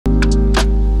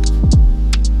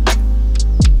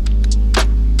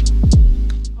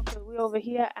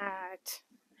here at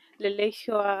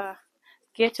Leleshwa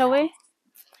Getaway,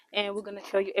 and we're gonna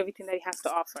show you everything that it has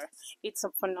to offer. It's a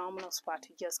phenomenal spot to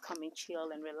just come and chill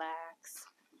and relax,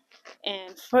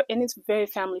 and it's very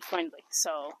family friendly.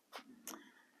 So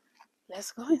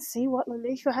let's go and see what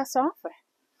Leleshwa has to offer.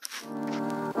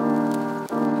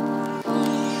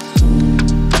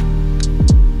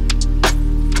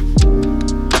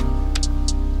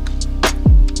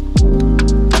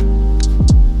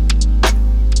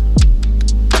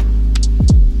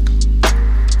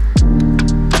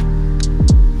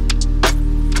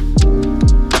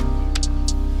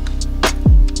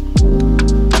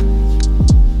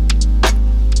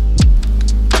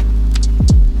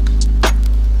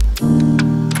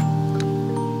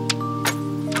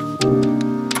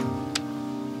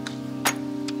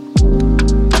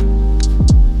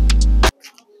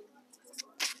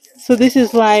 So this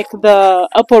is like the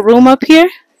upper room up here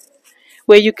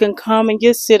where you can come and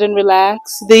just sit and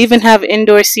relax. They even have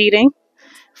indoor seating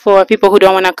for people who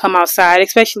don't want to come outside,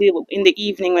 especially in the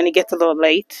evening when it gets a little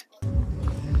late.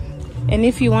 And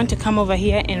if you want to come over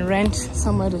here and rent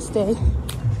somewhere to stay,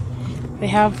 they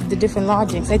have the different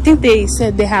lodgings. I think they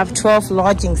said they have 12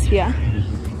 lodgings here.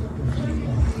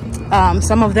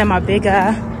 Some of them are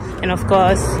bigger, and of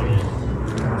course,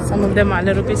 some of them are a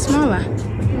little bit smaller.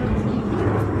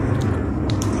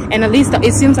 And at least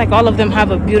it seems like all of them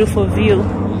have a beautiful view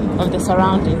of the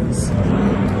surroundings.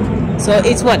 So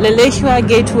it's what Leleshwa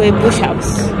Getaway Bush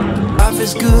House. Life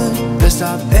is good, best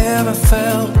I've ever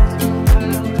felt.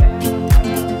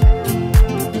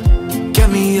 Get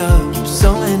me up,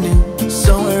 somewhere new,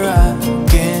 somewhere I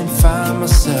can find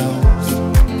myself.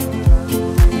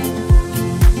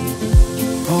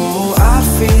 Oh, I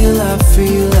feel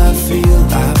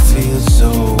so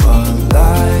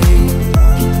alive.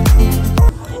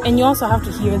 And you also have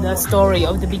to hear the story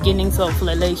of the beginnings of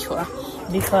Leleshwa,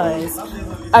 because,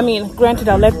 I mean, granted,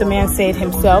 I'll let the man say it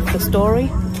himself, the story,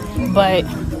 but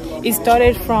it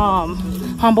started from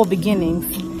humble beginnings,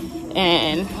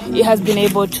 and it has been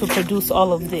able to produce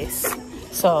all of this.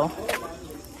 So,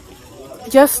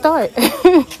 just start.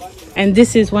 And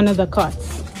this is one of the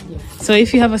cots. So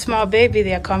if you have a small baby,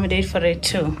 they accommodate for it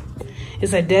too.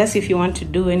 It's a desk if you want to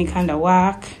do any kind of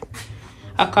work.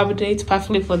 Accommodates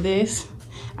perfectly for this.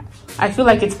 I feel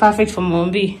like it's perfect for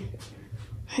Mombi.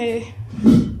 Hey,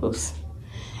 oops.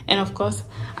 And of course,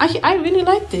 I really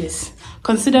like this.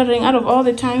 Considering out of all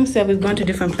the times that we've gone to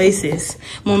different places,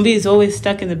 Mombi is always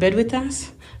stuck in the bed with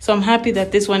us. So I'm happy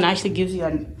that this one actually gives you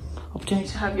an opportunity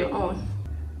to have your own.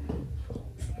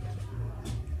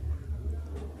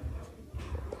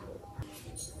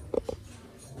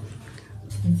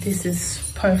 This is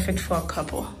perfect for a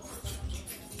couple.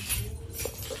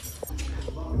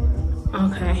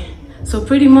 Okay. So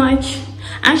pretty much,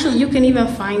 actually you can even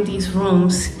find these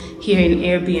rooms here in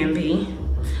Airbnb,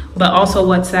 but also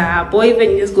WhatsApp, or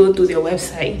even just go to their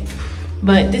website.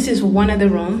 But this is one of the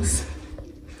rooms.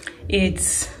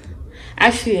 It's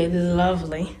actually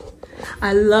lovely.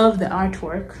 I love the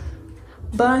artwork,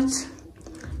 but,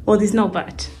 well, there's no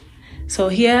but. So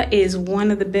here is one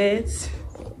of the beds,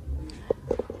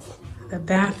 the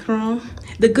bathroom.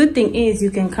 The good thing is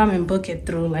you can come and book it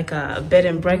through like a bed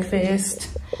and breakfast.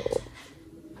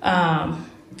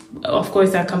 Of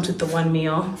course, that comes with the one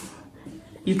meal.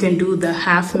 You can do the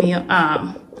half meal,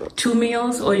 2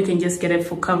 meals, or you can just get it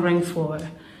for covering for,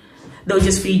 they'll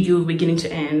just feed you beginning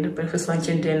to end, breakfast, lunch,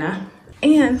 and dinner.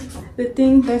 And the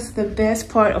thing that's the best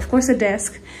part, of course, the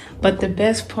desk, but the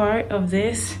best part of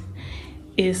this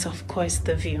is, of course,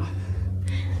 the view.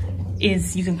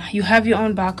 Is you have your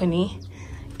own balcony.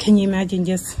 Can you imagine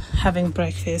just having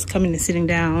breakfast, coming and sitting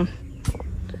down,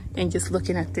 and just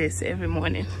looking at this every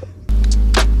morning?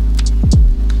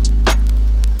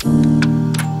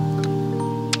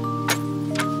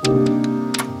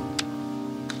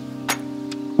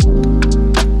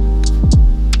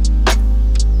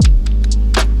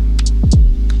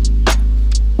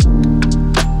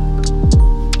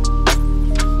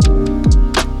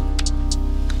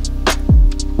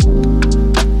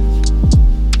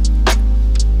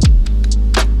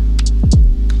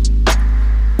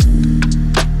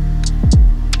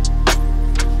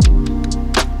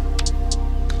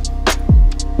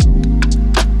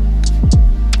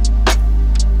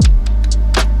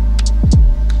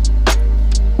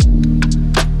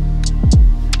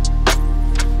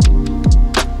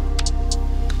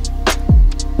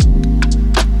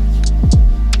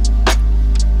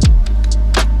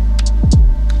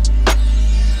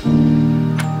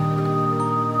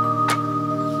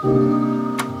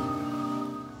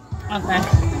 Okay.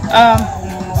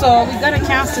 So we got a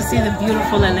chance to see the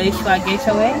beautiful Leleshwa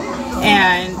Getaway,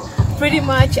 and pretty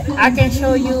much I can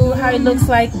show you how it looks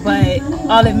like, but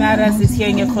all that matters is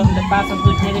hearing it from the person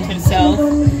who did it himself.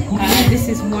 This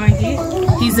is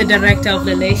Mwangi. He's the director of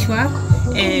Leleshwa,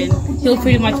 and he'll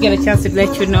pretty much get a chance to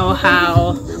let you know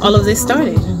how all of this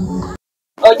started.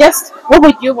 Or just, what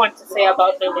would you want to say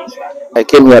about Leleshwa? I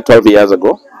came here 12 years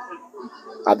ago.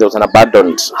 There was an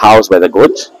abandoned house by the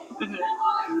gorge,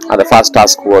 and the first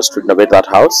task was to renovate that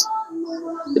house.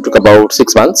 It took about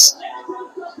 6 months,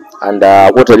 and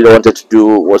what I really wanted to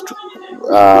do was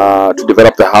to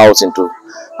develop the house into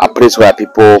a place where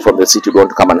people from the city would want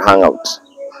to come and hang out.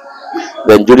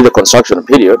 Then during the construction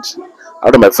period, a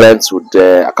lot of my friends would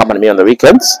accompany me on the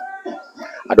weekends,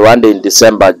 and one day in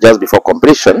December, just before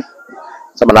completion,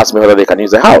 someone asked me whether they can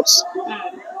use the house.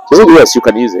 So I said, yes, you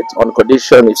can use it, on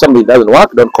condition if something doesn't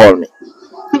work, don't call me,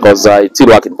 because it's still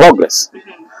work in progress.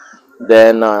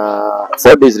 Then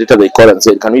 4 days later, they called and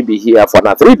said, can we be here for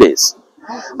another 3 days?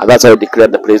 And that's how I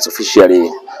declared the place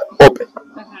officially open.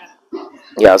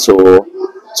 Yeah, so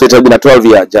it has been a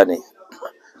 12-year journey.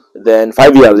 Then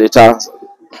 5 years later,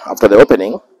 after the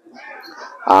opening,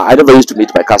 I never used to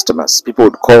meet my customers. People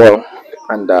would call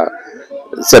and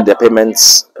send their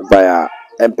payments via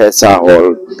M-Pesa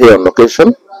or pay on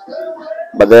location.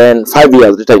 But then 5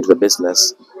 years later into the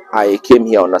business, I came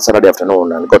here on a Saturday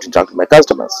afternoon and got in touch with my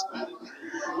customers.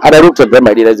 And I looked at them,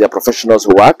 I realized they are professionals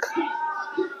who work.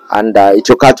 And it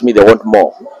occurred to me they want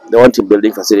more. They want team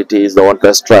building facilities, they want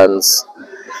restaurants.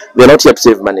 They're not here to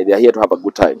save money, they're here to have a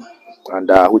good time. And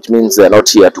which means they're not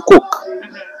here to cook.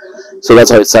 So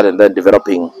that's how it started, then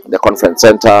developing the conference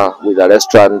center with a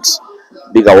restaurant,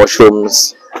 bigger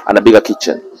washrooms, and a bigger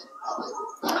kitchen.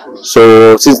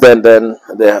 So since then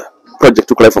the project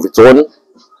took life of its own.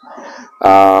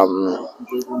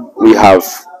 We have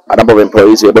a number of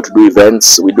employees. We're able to do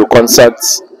events, we do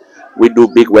concerts, we do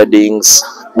big weddings,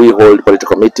 we hold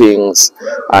political meetings,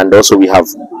 and also we have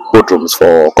boardrooms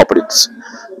for corporate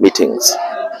meetings.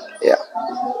 Yeah.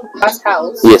 First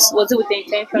house? Yes. Was it with the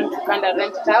intention to kind of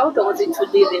rent it out, or was it to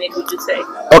live in it, would you say?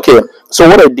 Okay, so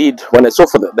what I did when I saw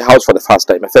the house for the first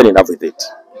time, I fell in love with it,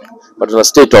 but it was a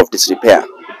state of disrepair.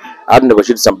 I had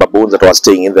negotiated some baboons that were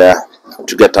staying in there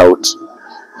to get out.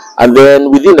 And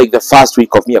then within like the first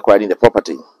week of me acquiring the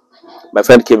property, my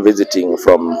friend came visiting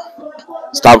from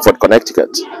Stamford,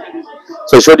 Connecticut.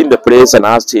 So I showed him the place and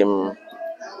asked him,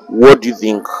 what do you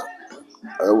think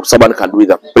someone can do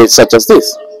with a place such as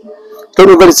this? He told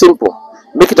me very simple.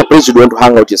 Make it a place you want to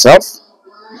hang out yourself.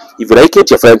 If you like it,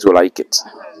 your friends will like it.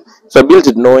 So I built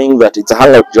it knowing that it's a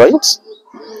hangout joint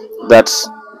that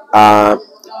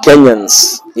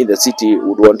Kenyans in the city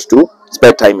would want to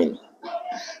spend time in.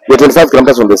 We're 25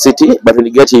 kilometers from the city, but when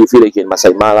you get here, you feel like you're in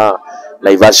Masai Mara,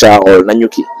 Naivasha, or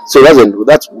Nanyuki. So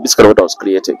that's basically what I was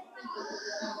creating.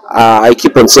 I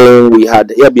keep on saying we had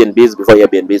Airbnbs before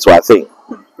Airbnbs were a thing,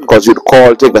 because you'd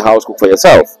call, take the house, cook for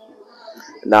yourself.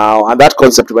 Now, and that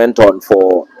concept went on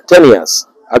for 10 years.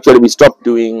 Actually, we stopped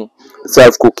doing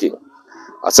self-cooking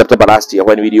September last year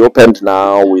when we reopened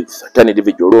now with 10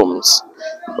 individual rooms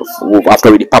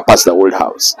after we repurposed the old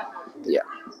house. Yeah.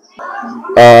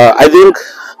 I think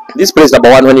this place, number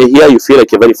one, when you're here, you feel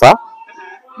like you're very far,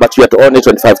 but you are only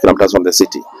 25 kilometers from the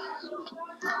city.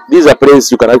 This is a place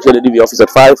you can actually leave your office at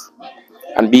 5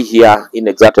 and be here in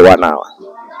exactly 1 hour.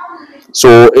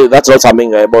 So that's not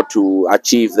something you're able to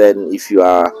achieve then if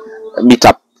your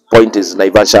meetup point is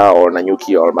Naivasha or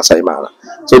Nanyuki or Masai Mara.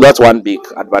 So that's one big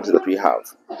advantage that we have.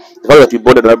 The fact that we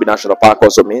boarded Nairobi National Park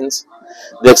also means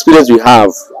the experience we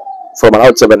have from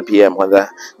around 7 p.m. when the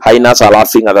hyenas are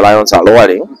laughing and the lions are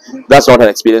lowering, that's not an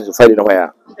experience you find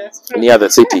anywhere near the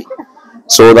city.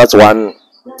 So that's one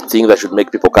thing that should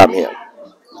make people come here.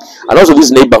 And also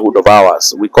this neighborhood of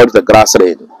ours, we call it the grass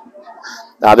lane.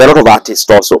 There are a lot of artists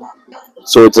also.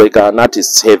 So it's like an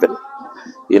artist's haven.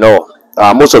 You know,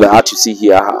 most of the art you see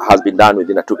here has been done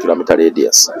within a 2-kilometer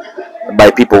radius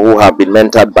by people who have been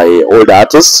mentored by older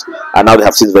artists, and now they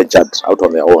have since ventured out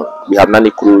on their own. We have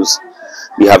Nani Cruz,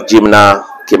 we have Jimna,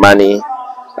 Kimani,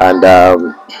 and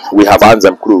we have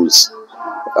Anzam Cruz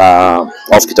of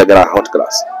Kitagera Hot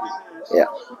Glass. Yeah.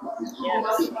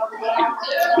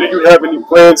 Do you have any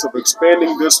plans of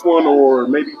expanding this one or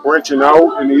maybe branching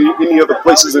out in any other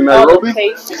places in Nairobi?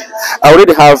 I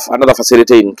already have another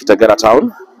facility in Kitagera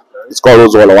town. It's called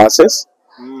Ozwal Oasis.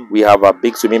 We have a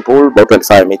big swimming pool, about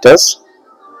 25 meters.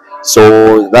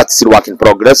 So that's still work in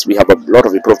progress. We have a lot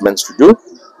of improvements to do.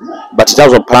 But in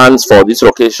terms of plans for this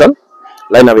location,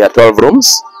 right now we have 12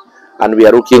 rooms, and we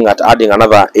are looking at adding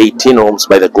another 18 rooms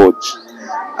by the gorge.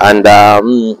 And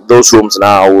those rooms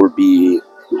now will be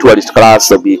tourist class,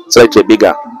 they'll be slightly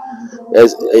bigger.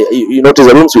 As you notice,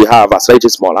 the rooms we have are slightly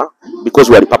smaller because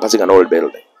we are repurposing an old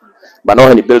building. But now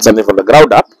when you build something from the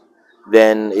ground up,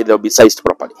 then it will be sized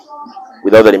properly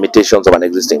without the limitations of an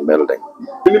existing building.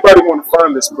 Anybody want to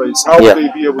find this place, how would they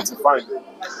be able to find it?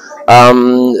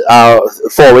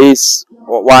 4 ways.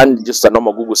 One, just a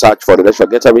normal Google search for Leleshwa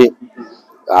Getaway.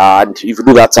 And if you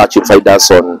do that search, you'll find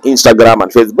us on Instagram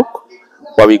and Facebook,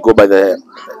 where we go by the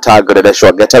tag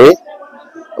Leleshwa Getaway.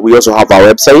 We also have our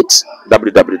website,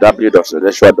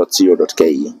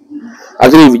 www.leleshwa.co.ke.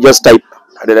 Actually, if you just type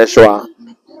Leleshwa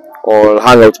or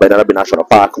Hangouts by Nairobi National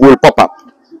Park, we'll pop up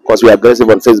because we are aggressive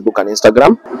on Facebook and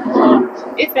Instagram.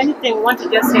 If anything, we want to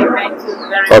just say thank you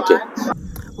very much.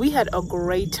 We had a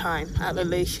great time at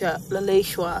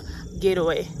Leleshwa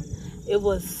Getaway.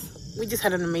 We just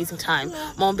had an amazing time.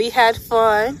 Mombi had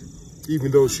fun.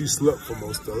 Even though she slept for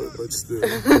most of it, but still.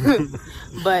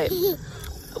 But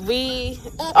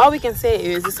all we can say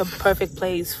is it's a perfect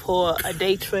place for a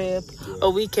day trip, a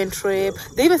weekend trip.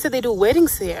 They even said they do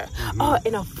weddings here. Oh,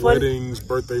 and a fun weddings,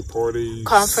 birthday parties,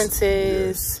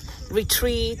 conferences,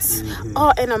 retreats.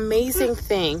 Oh, an amazing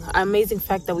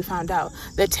fact that we found out.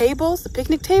 The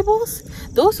picnic tables,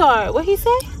 those are, what he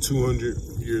say? 200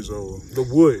 years old. The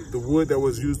wood that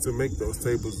was used to make those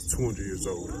tables is 200 years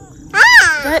old.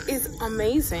 That is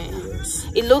amazing. Yes.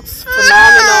 It looks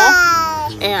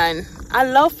phenomenal, and I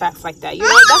love facts like that. You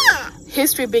know, that's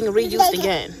history being reused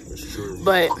again. That's true.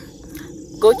 But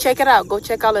go check it out. Go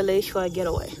check out Leleshwa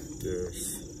Getaway.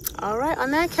 Yes. All right.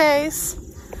 On that case,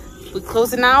 we're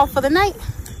closing out for the night.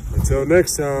 Until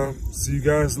next time. See you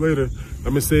guys later.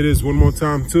 Let me say this one more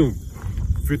time too.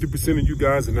 50% of you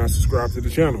guys are not subscribed to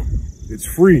the channel. It's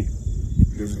free.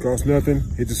 It doesn't cost nothing.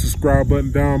 Hit the subscribe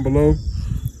button down below.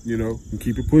 You know, and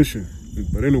keep it pushing.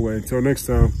 But anyway, until next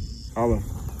time, holla.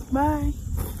 Bye.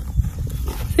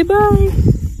 Say bye.